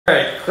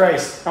Alright,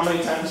 Christ, how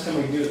many times can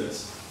we do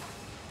this?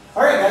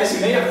 Alright guys, you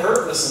may have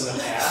heard this in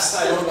the past.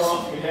 I don't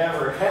know if you have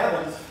or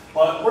haven't,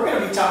 but we're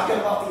going to be talking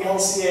about the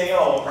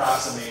LCAO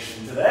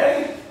approximation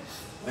today.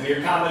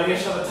 Linear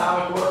combination of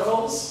atomic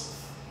orbitals.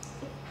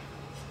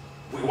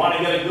 We want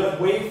to get a good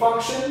wave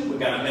function. We've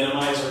got to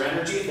minimize our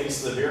energy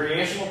thanks to the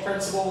variational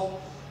principle.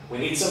 We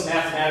need some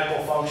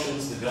mathematical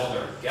functions to build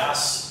our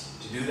guess.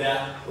 To do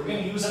that, we're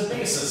going to use a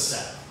basis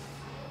set.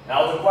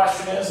 Now the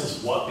question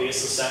is what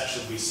basis set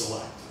should we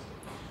select?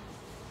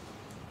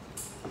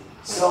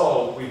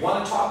 So, we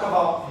want to talk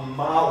about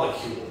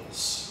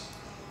molecules,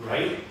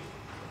 right?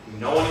 You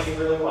know anything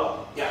really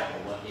well? Yeah.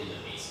 What is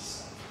a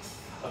basis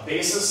set? A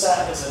basis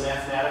set is a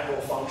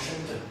mathematical function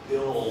to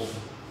build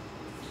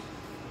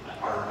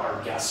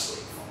our guess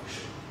rate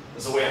function.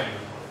 That's the way I'm going to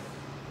put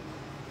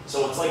it.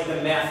 So it's like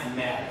the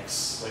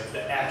mathematics, like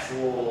the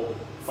actual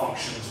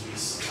functions we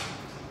select.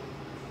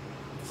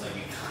 It's like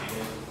you kind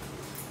of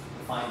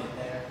find it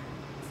there?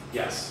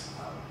 Yes.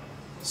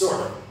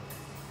 Sort of.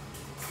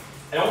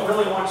 I don't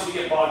really want you to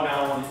get bogged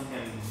down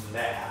in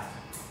that.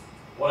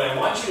 What I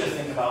want you to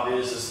think about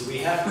is do we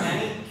have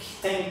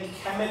anything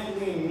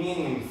chemically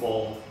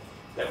meaningful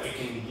that we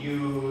can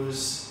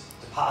use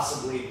to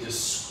possibly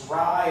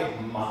describe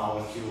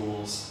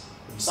molecules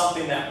from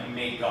something that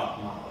make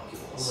up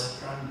molecules?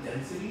 Electron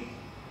density?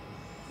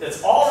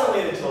 It's all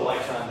related to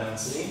electron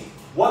density.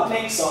 What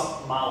makes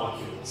up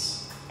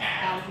molecules?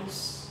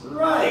 Atoms.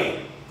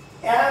 Right.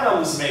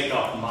 Atoms make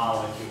up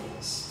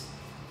molecules.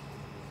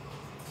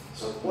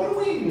 So what do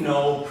we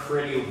know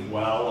pretty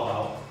well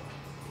about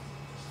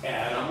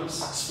atoms,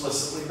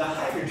 explicitly the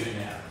hydrogen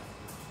atom?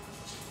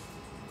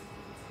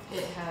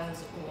 It has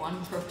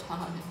one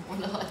proton and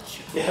one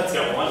electron. Yeah, it's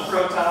got one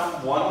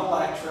proton, one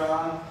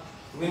electron.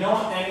 Do we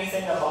know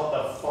anything about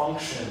the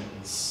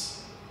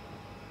functions?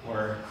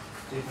 Or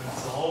They've been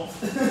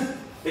solved.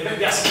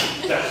 yes,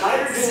 the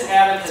hydrogen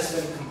atom has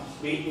been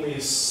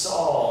completely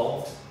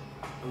solved,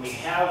 and we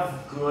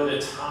have good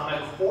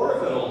atomic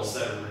orbitals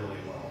that are really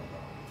well known.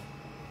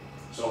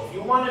 So if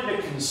you wanted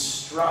to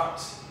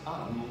construct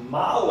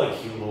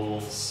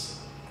molecules,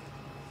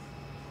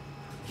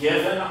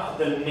 given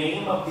the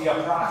name of the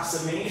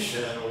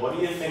approximation, what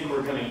do you think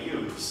we're going to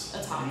use?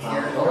 Atomic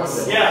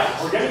orbitals.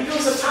 Yeah, we're going to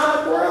use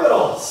atomic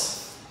orbitals.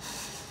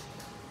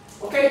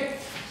 Okay,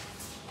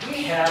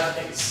 we have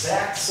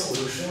exact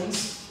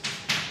solutions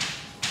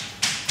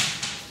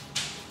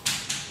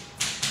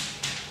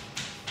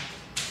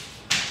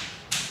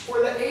for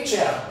the H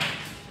atom.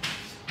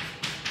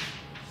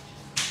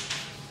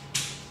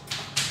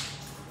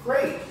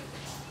 Great.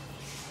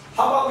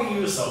 How about we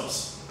use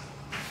those?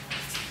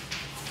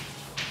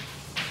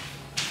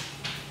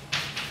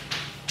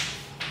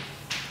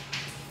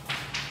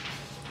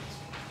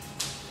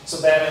 So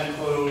that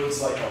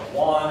includes like a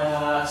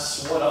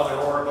 1s. What other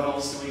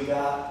orbitals do we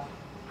got?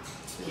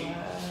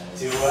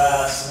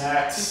 2s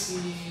next.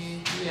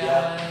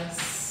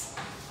 3s,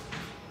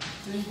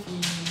 3p,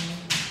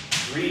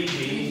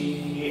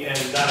 3d, and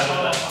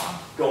da-da-da-da,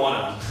 going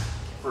on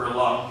for a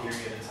long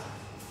period of time.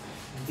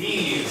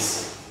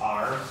 These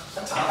are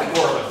atomic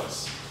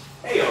orbitals.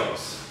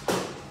 AOs.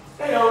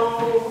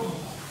 Heyo.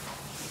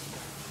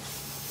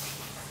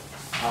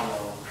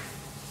 Hello.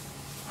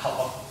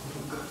 Hello.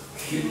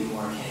 Good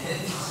morning.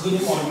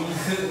 Good morning.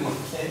 Good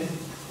morning.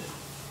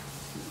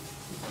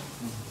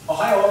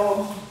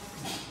 Ohio.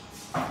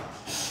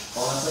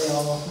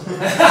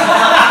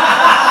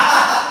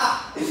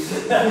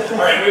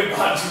 Alright, we've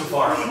gone too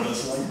far with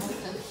this one.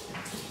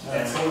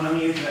 That's what I'm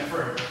using it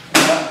for.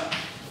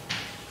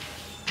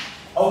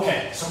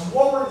 Okay, so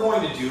what we're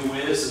going to do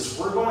is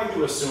we're going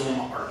to assume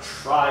our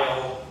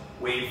trial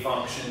wave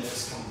function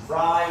is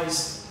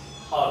comprised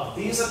of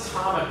these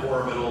atomic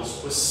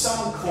orbitals with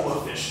some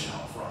coefficient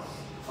out front,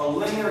 a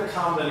linear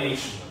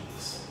combination of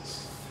these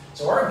things.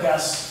 So our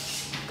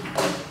guess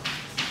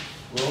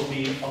will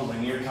be a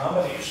linear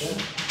combination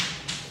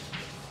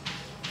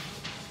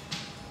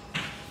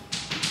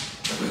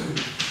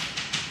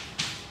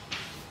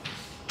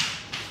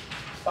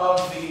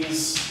of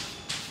these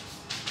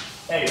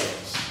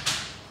AOs.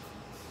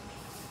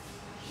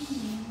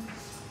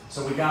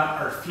 So we got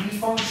our phi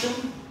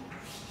function,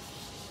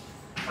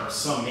 our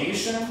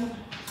summation,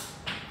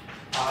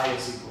 I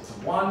is equal to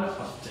 1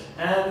 up to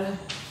n,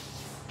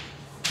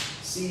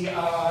 ci,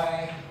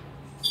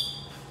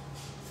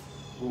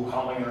 ooh,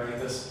 how am I going to write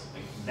this?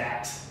 Like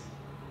that.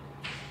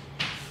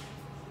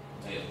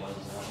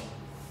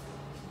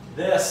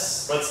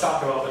 This, let's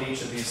talk about what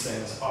each of these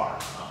things are.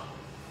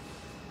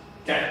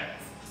 Okay.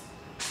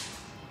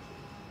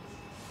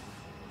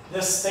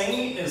 This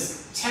thing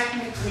is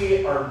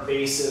technically our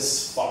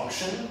basis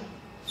function,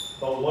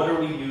 but what are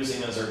we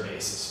using as our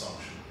basis function?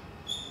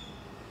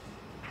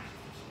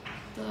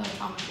 the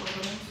atomic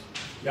orbitals.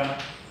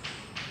 Yeah.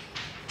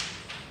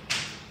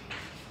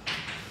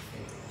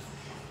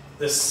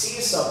 The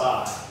C sub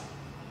I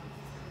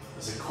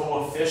is a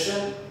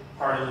coefficient,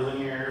 part of the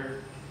linear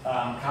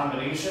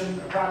combination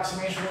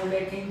approximation we're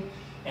making.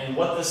 And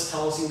what this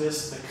tells you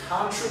is the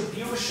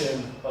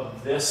contribution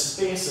of this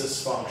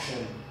basis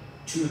function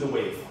to the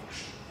wave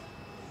function.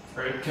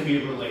 or it can be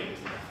related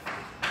to that.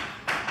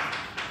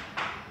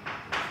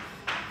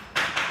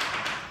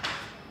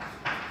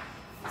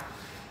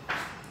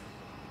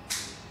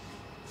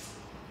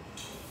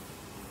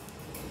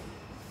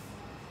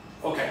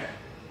 Okay.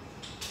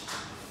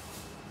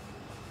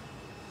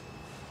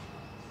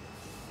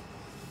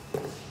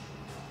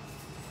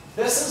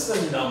 This is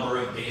the number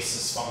of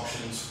basis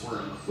functions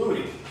we're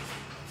including.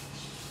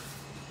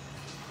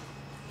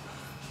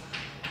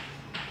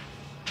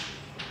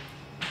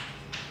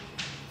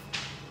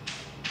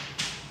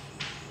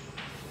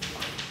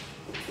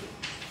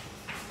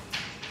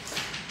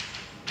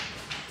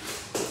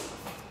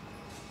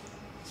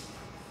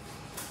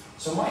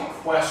 So my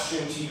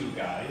question to you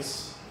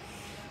guys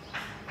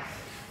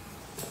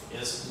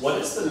is, what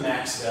is the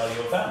max value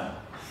of n?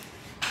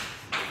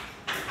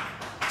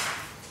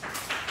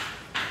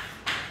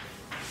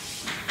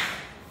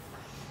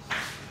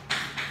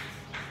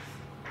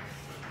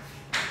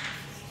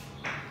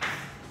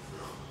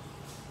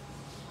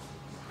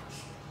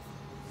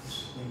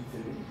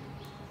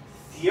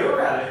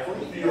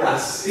 Theoretically,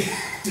 yes.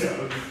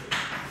 Yeah.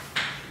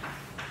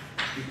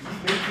 You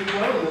keep making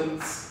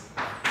elements.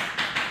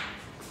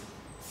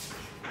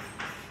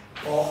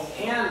 Well,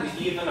 and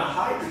even a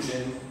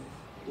hydrogen,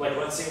 like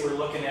let's say we're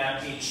looking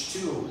at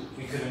H2,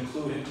 we could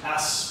include an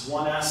S,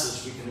 one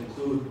S's, we can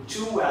include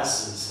two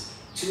S's,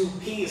 two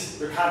P's.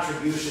 Their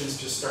contributions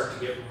just start to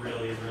get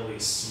really, really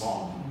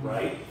small,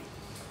 right?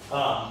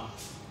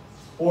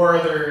 Or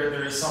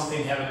there's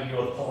something having to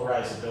do with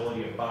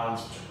polarizability of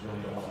bonds, which I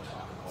really don't want to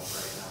talk about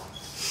right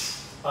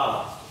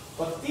now.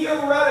 But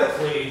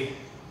theoretically,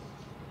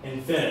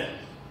 infinite.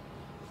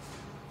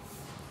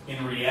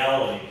 In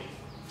reality,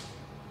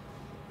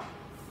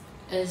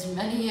 As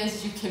many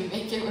as you can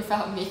make it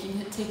without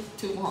making it take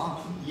too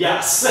long.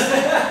 yes.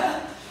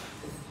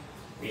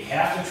 We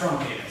have to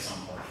truncate at some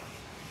point.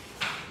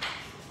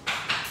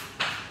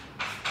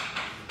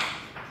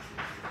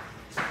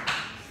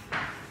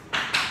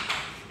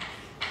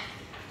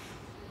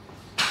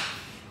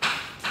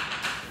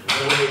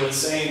 Lily was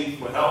saying,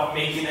 without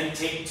making it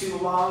take too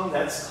long,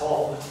 that's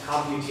called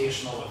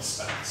computational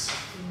expense.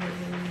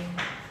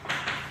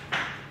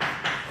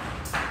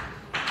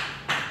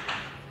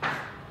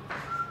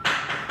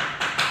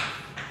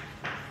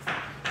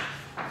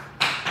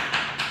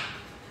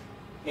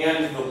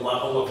 And the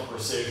level of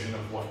precision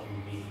of what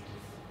you need.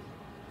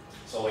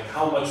 So like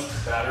how much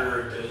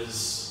better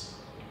does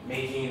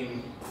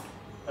making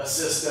a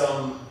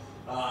system,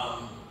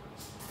 how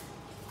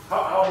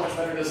much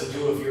better does it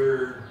do if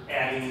you're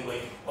adding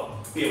like 1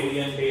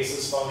 billion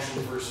basis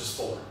functions versus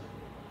 4?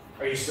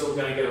 Are you still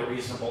going to get a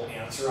reasonable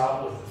answer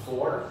out with the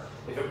 4?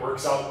 If it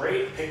works out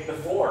great, pick the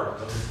 4.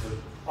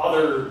 The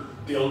other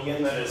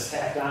billion that is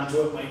tacked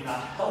onto it might not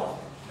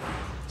help.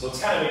 So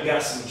it's kind of a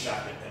guess and check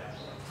at that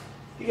point.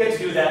 You get to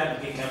do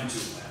that in the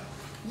PM2 lab.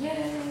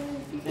 Yay,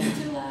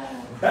 PM2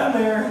 lab. Been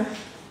there.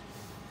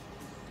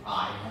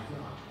 I have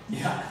not.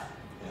 Yeah.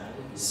 Yeah.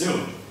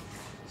 Soon.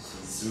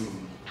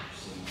 Zoom.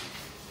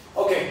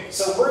 Okay,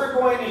 so we're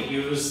going to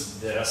use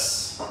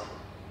this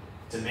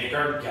to make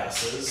our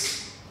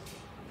guesses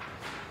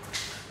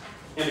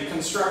and to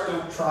construct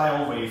a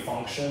trial wave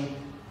function.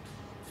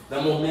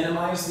 Then we'll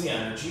minimize the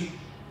energy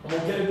and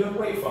we'll get a good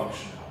wave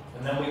function out.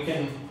 And then we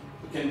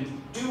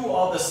can do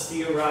all this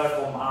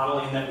theoretical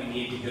modeling that we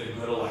need to get a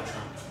good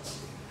electron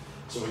density.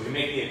 So we can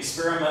make the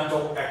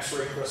experimental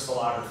X-ray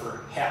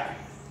crystallographer happy.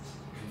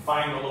 We can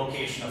find the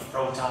location of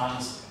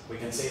protons. We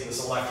can say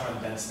this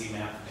electron density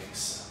map makes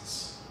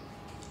sense.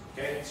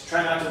 Okay, so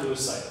try not to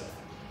lose sight of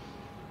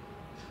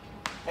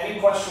that. Any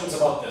questions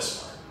about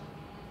this part?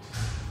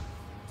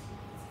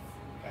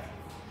 Okay.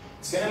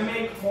 It's going to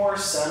make more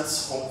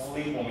sense,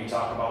 hopefully, when we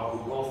talk about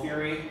Hugel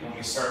theory and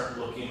we start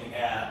looking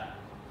at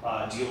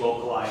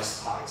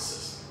delocalized pi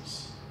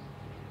systems.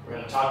 We're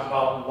going to talk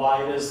about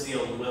why does the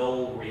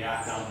allele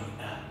react on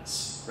the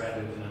ends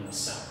rather than in the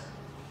center.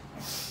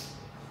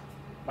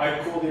 Am I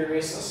cool to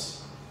erase this?